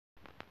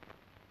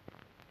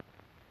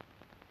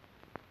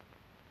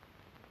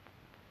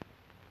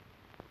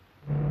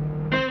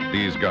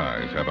These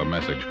guys have a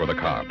message for the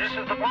cops. This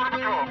is the Border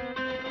Patrol.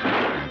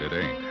 And it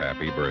ain't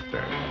happy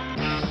birthday.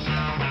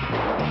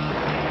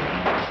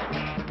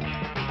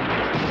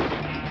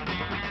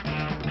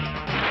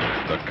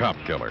 The cop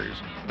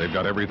killers. They've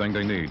got everything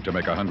they need to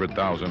make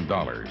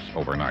 $100,000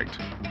 overnight.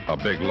 A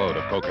big load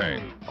of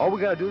cocaine. All we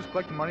gotta do is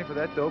collect the money for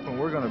that dope and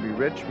we're gonna be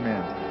rich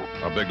men.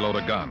 A big load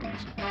of guns.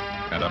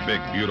 And a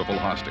big, beautiful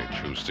hostage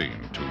who's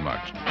seen too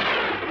much.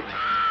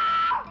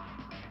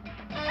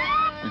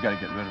 We gotta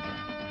get rid of her.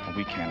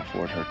 We can't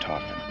afford her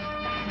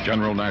talking.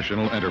 General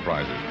National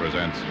Enterprises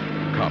presents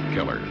Cop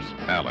Killers.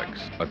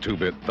 Alex, a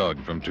two-bit thug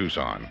from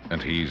Tucson,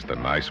 and he's the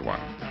nice one.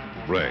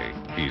 Ray,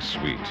 he's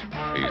sweet.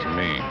 He's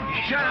mean.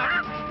 Shut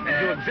up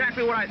and do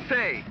exactly what I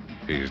say.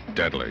 He's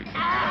deadly.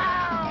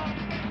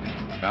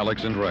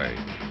 Alex and Ray.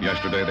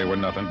 Yesterday they were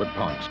nothing but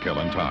punks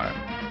killing time.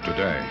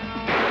 Today,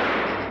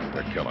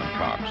 they're killing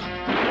cops.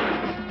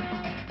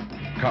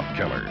 Cop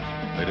Killers.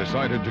 They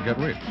decided to get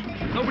rich.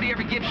 Nobody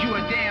ever gives you a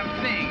damn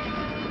thing.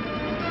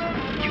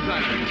 You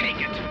gotta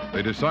take it.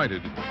 They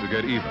decided to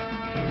get even.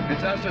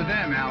 It's us or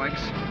them, Alex.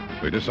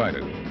 They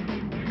decided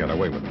to get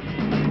away with it.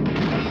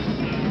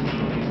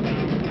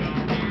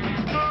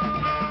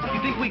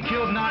 You think we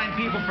killed 9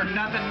 people for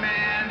nothing,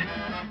 man?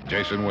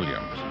 Jason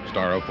Williams,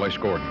 star of Flash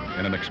Gordon,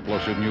 in an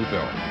explosive new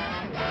film.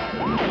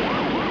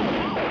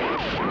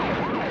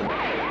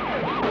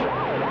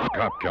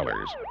 Cop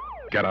Killers.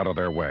 Get out of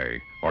their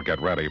way or get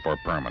ready for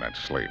permanent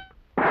sleep.